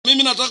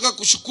nataka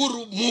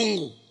kushukuru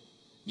Mungu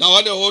na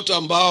wale wote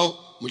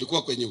ambao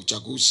mlikuwa kwenye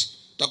uchaguzi.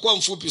 Takuwa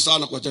mfupi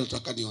sana kwa sababu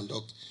nataka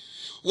niondoke.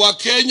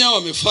 Wakenya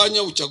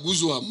wamefanya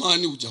uchaguzi wa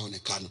amani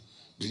hujaonekana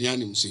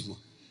duniani mzima.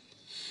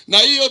 Na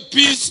hiyo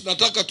peace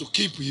nataka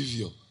tukip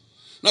hivyo.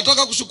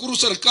 Nataka kushukuru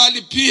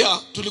serikali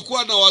pia,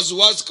 tulikuwa na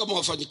waziwazi kama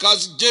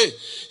wafanyikazi. Je,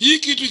 hii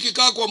kitu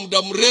ikikaa kwa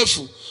muda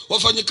mrefu,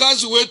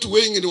 wafanyikazi wetu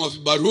wengi ni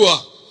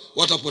wavibarua,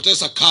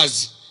 watapoteza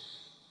kazi.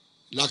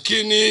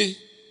 Lakini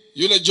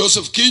yule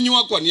Joseph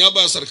Kinyua kwa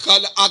niaba ya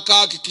serikali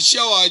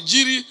akahakikishia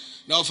waajiri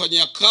na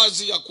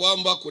wafanyakazi ya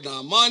kwamba kuna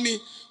amani,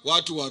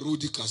 watu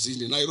warudi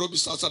kazini. Nairobi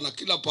sasa na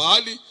kila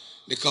pahali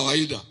ni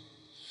kawaida.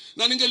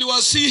 Na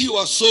ningeliwasihi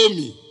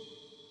wasomi,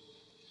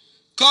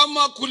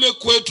 kama kule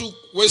kwetu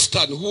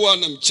Western huwa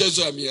na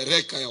mchezo ya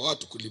miereka ya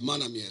watu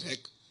kulimana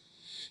miereka.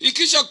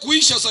 Ikisha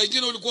kuisha saa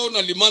ingine ulikuwa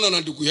unalimana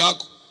na ndugu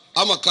yako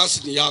ama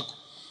kasini yako.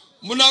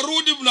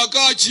 Mnarudi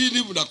mnakaa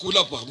chini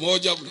mnakula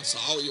pamoja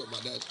mnasahau hiyo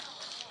baadaye.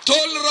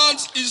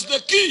 Tolerance is the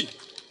key.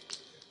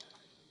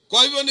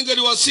 Kwa hivyo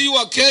ningeliwasihi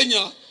wa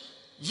Kenya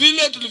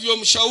vile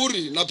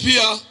tulivyomshauri, na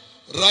pia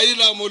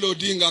Raila Amolo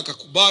Odinga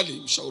akakubali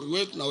ushauri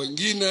wetu na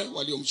wengine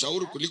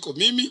waliomshauri kuliko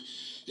mimi,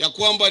 ya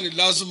kwamba ni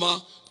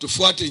lazima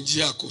tufuate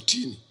njia ya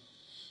kotini.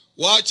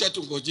 Wacha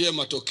tungojee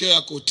matokeo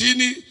ya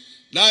kotini.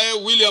 Naye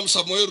William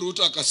Samoei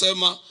Ruto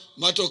akasema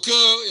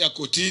matokeo ya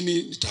kotini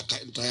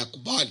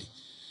nitayakubali.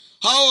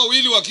 Hawa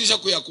wawili wakisha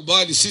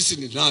kuyakubali, sisi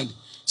ni nani?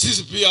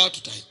 Sisi pia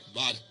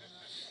tutayakubali.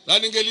 Na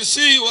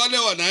ningelisihi wale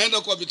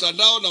wanaenda kwa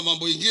mitandao na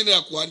mambo ingine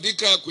ya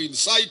kuandika ya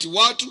kuinsight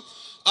watu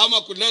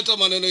ama kuleta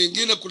maneno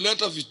ingine,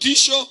 kuleta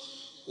vitisho,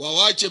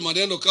 wawache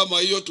maneno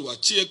kama hiyo,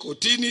 tuachie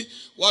kotini,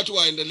 watu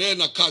waendelee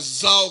na kazi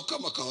zao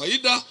kama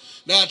kawaida,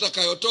 na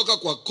yatakayotoka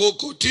kwa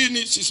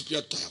kotini sisi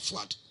pia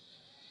tutayafuata.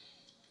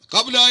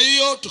 Kabla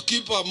hiyo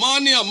tukipa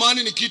amani.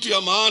 Amani ni kitu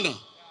ya maana.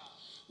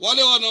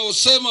 Wale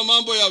wanaosema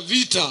mambo ya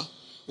vita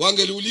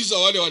wangeliuliza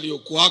wale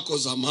waliokuwako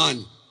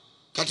zamani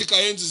katika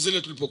enzi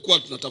zile tulipokuwa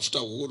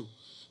tunatafuta uhuru.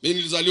 Mimi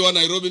nilizaliwa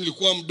Nairobi,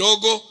 nilikuwa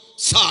mdogo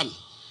sana.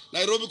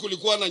 Nairobi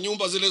kulikuwa na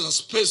nyumba zile za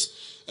space,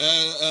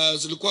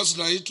 zilikuwa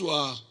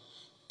zinaitwa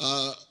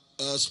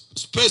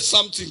space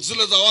something,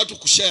 zile za watu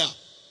kushare.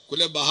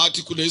 Kule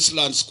Bahati, kule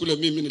Islands, kule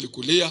mimi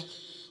nilikulia,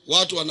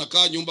 watu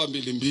wanakaa nyumba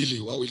mbili,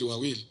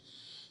 wawili.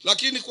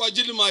 Lakini kwa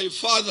ajili my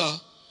father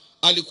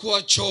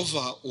alikuwa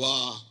chova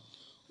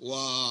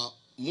wa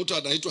mtu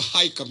anaitwa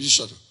High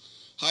Commissioner.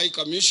 High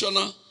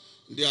Commissioner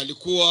ndiye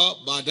alikuwa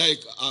baadaye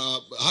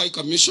High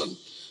Commission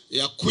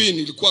ya Queen,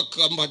 ilikuwa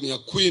company ya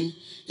Queen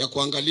ya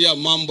kuangalia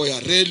mambo ya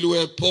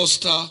railway,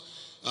 posta,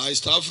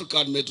 East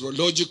African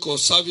Meteorological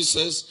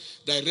Services,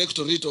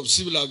 Directorate of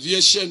Civil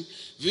Aviation,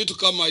 vitu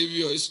kama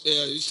hivyo,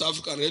 East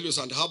African Railways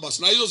and Harbors,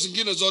 na hizo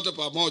zingine zote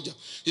pamoja,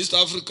 East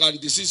African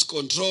Disease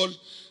Control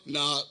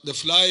na the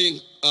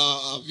Flying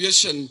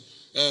Aviation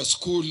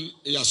School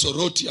ya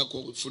Soroti ya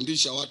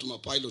kufundisha watu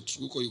mapilot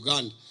huko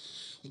Uganda.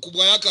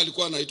 Mkubwa yake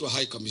alikuwa anaitwa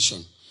High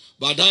Commission.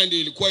 Baadaye ndio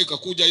ilikuwa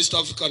ikakuja East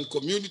African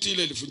Community,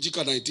 ile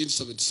ilifunjika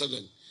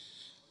 1977.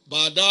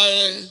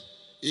 Baadaye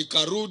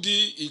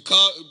ikarudi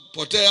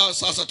ikapotea,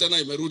 sasa tena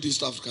imerudi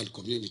East African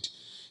Community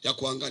ya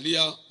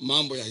kuangalia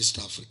mambo ya East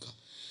Africa.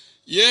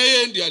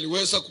 Yeye ndiye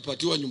aliweza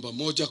kupatiwa nyumba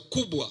moja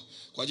kubwa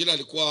kwa ajili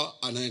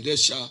alikuwa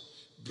anaendesha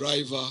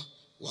driver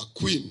wa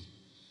Queen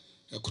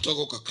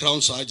kutoka kwa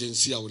Crown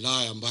Agency ya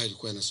Ulaya ambayo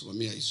ilikuwa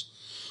inasimamia hizo.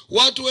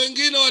 Watu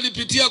wengine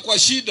walipitia kwa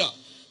shida,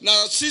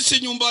 na sisi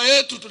nyumba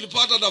yetu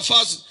tulipata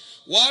nafasi.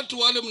 Watu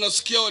wale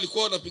mnasikia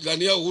walikuwa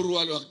wanapigania uhuru,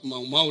 wale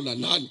Mau na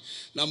nani,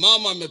 na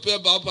mama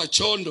amebeba hapa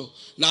chondo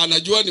na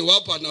anajua ni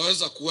wapi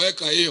anaweza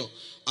kuweka hiyo.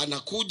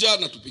 Anakuja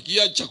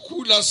anatupigia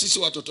chakula sisi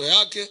watoto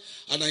yake,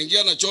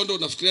 anaingia na chondo,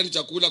 unafikiria ni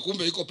chakula,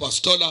 kumbe iko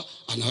pastola,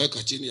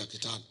 anaweka chini ya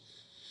kitanda.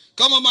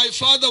 Kama my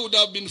father would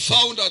have been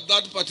found at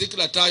that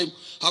particular time,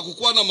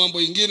 hakukuwa na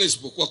mambo ingine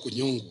isipokuwa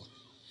kunyongwa.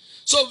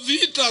 So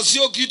vita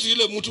sio kitu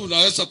ile mtu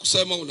unaweza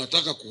kusema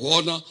unataka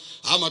kuona,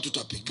 ama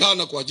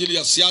tutapigana kwa ajili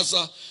ya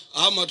siasa,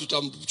 ama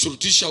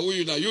tutamshurutisha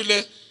huyu na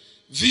yule.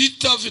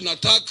 Vita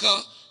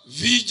vinataka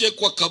vije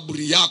kwa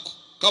kaburi yako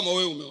kama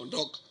wewe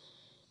umeondoka.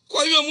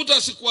 Kwa hivyo mtu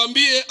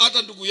asikuambie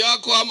hata ndugu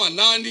yako ama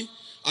nani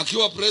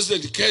akiwa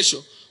president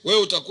kesho,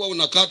 wewe utakuwa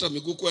unakata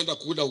miguu kwenda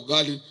kula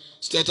ugali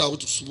State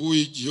House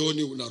asubuhi,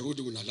 jioni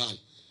unarudi unalala.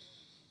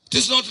 It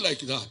is not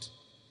like that.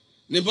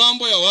 Ni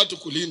mambo ya watu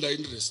kulinda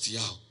interest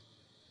yao.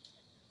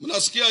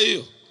 Mnasikia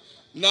hiyo?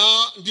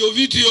 Na ndio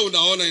vitu hiyo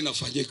unaona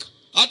inafanyika.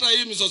 Hata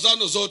hii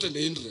mizozano zote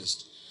ni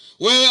interest.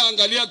 Wewe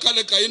angalia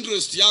kale ka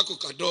interest yako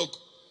kadogo.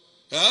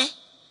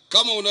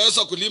 Kama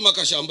unaweza kulima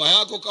kashamba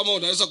yako, kama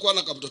unaweza kuwa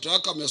na mtoto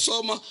yako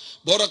amesoma,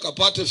 bora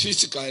kapate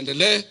fisi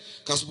kaendelee.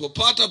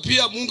 Kasipopata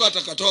pia Mungu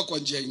atakatoa kwa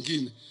njia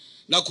nyingine.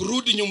 Na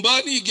kurudi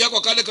nyumbani, ingia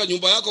kwa kale ka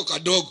nyumba yako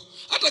kadogo.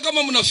 Hata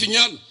kama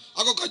mnafinyana,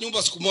 hako ka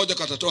nyumba siku moja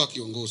katatoa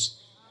kiongozi.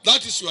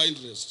 That is your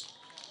interest.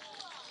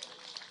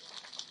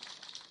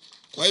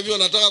 Kwa hivyo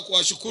nataka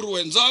kuwashukuru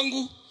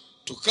wenzangu,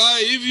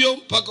 tukae hivyo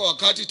mpaka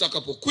wakati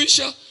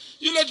itakapokwisha.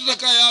 Yule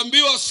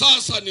tutakayeambiwa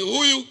sasa ni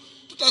huyu,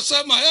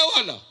 tutasema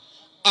wala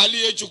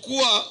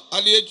aliyechukua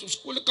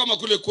kama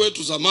kule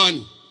kwetu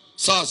zamani.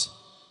 Sasa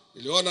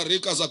niliona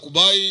rika za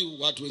Kubai,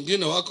 watu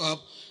wengine wako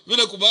hapa.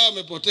 Vile Kubai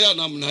amepotea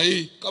namna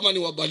hii, kama ni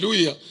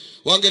Wabaluya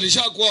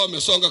wangelishakuwa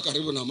wamesonga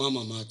karibu na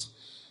mama Martha.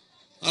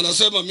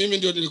 Anasema mimi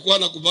ndio nilikuwa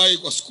na Kubai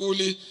kwa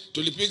skuli,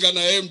 tulipiga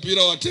na yeye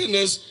mpira wa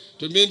tennis,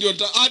 mimi ndio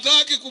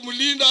hataki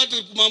kumlinda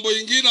hata mambo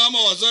mengine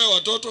ama wazae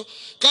watoto.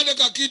 Kale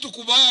kitu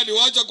Kubai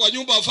aliwacha kwa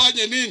nyumba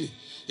afanye nini?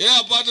 Yeye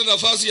apate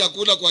nafasi ya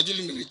kula kwa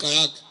ajili ni rika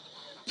yake.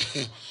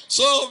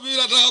 So mimi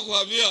nataka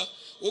kuambia,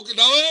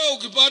 na wewe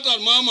ukipata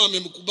mama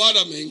amemkubali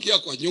ameingia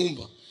kwa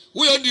nyumba,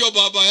 huyo ndio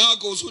baba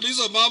yako.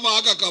 Usulize mama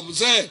aka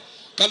kamzee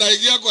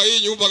kanaingia kwa hii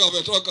nyumba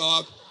kametoka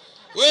wapi?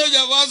 Wewe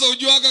jawaza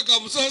ujue aka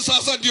kamzee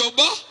sasa ndio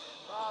baba.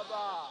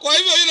 Kwa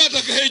hivyo ile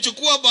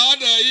atakayechukua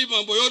baada ya hii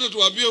mambo yote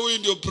tuambie huyu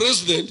ndio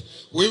president,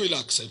 we will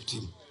accept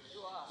him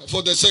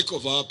for the sake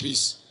of our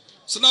peace.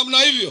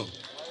 Sinamna hivyo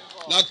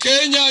na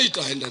Kenya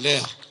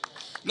itaendelea.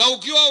 Na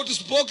ukiwa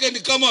outspoken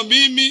kama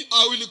mimi,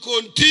 I will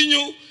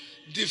continue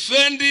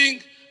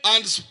defending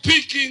and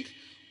speaking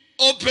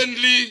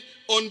openly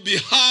on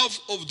behalf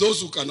of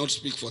those who cannot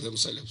speak for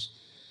themselves.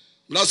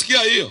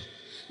 Mnasikia hiyo?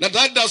 Now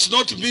that does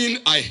not mean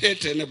I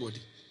hate anybody.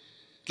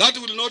 That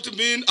will not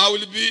mean I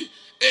will be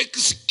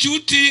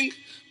executing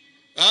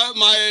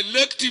my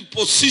elective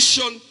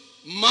position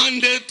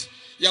mandate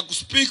ya to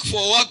speak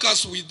for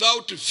workers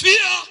without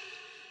fear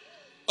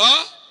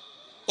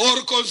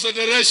or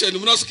consideration.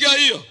 Mnasikia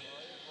hiyo?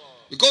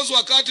 Because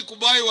wakati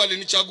Kubai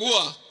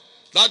walinichagua,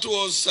 that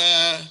was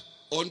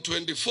on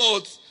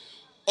 24th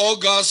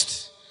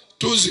August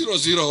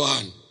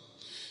 2001.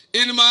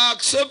 In my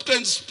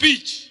acceptance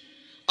speech,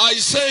 I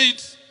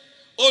said,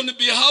 on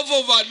behalf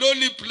of a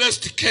lowly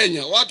placed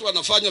Kenya, watu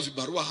wanafanya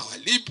vibarua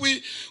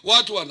hawalipwi,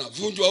 watu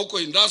wanavunjwa huko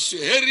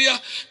industrial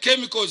area,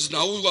 chemicals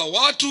zinaua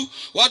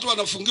watu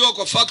wanafungiwa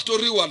kwa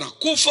factory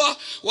wanakufa,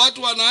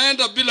 watu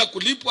wanaenda bila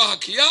kulipwa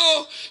haki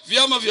yao,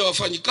 vyama vya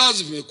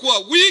wafanyikazi vimekuwa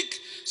weak.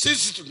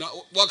 Sisi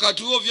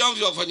wakati huo vyama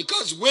vya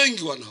wafanyikazi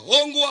wengi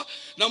wanahongwa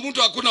na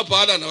mtu hakuna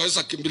pahala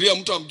anaweza kimbilia.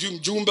 Mtu amjui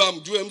mjumbe,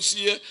 amjui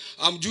MCA,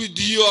 amjui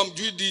DO,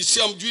 amjui DC,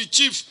 amjui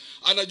chief,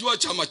 anajua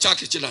chama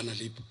chake chila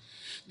analipa.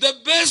 The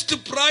best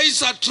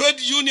price a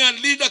trade union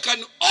leader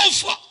can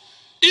offer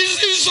is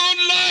his own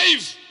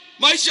life.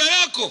 Maisha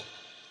yako.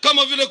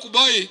 Kama vile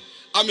Kubai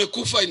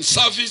amekufa in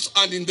service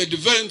and in the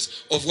defense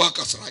of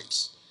workers'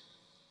 rights.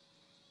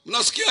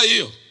 Mnasikia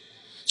hiyo?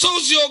 So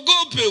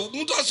usiogope,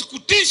 mtu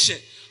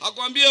asikutishe.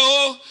 Akwambie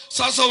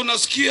sasa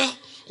unasikia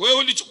wewe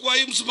ulichukua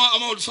hii msima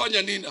ama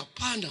ulifanya nini?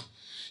 Hapana.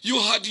 You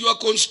had your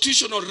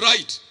constitutional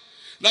right.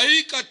 Na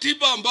hii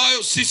katiba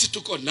ambayo sisi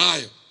tuko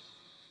nayo,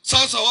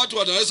 sasa watu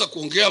wanaweza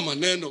kuongea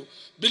maneno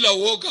bila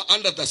uoga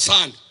under the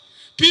sun.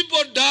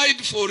 People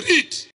died for it.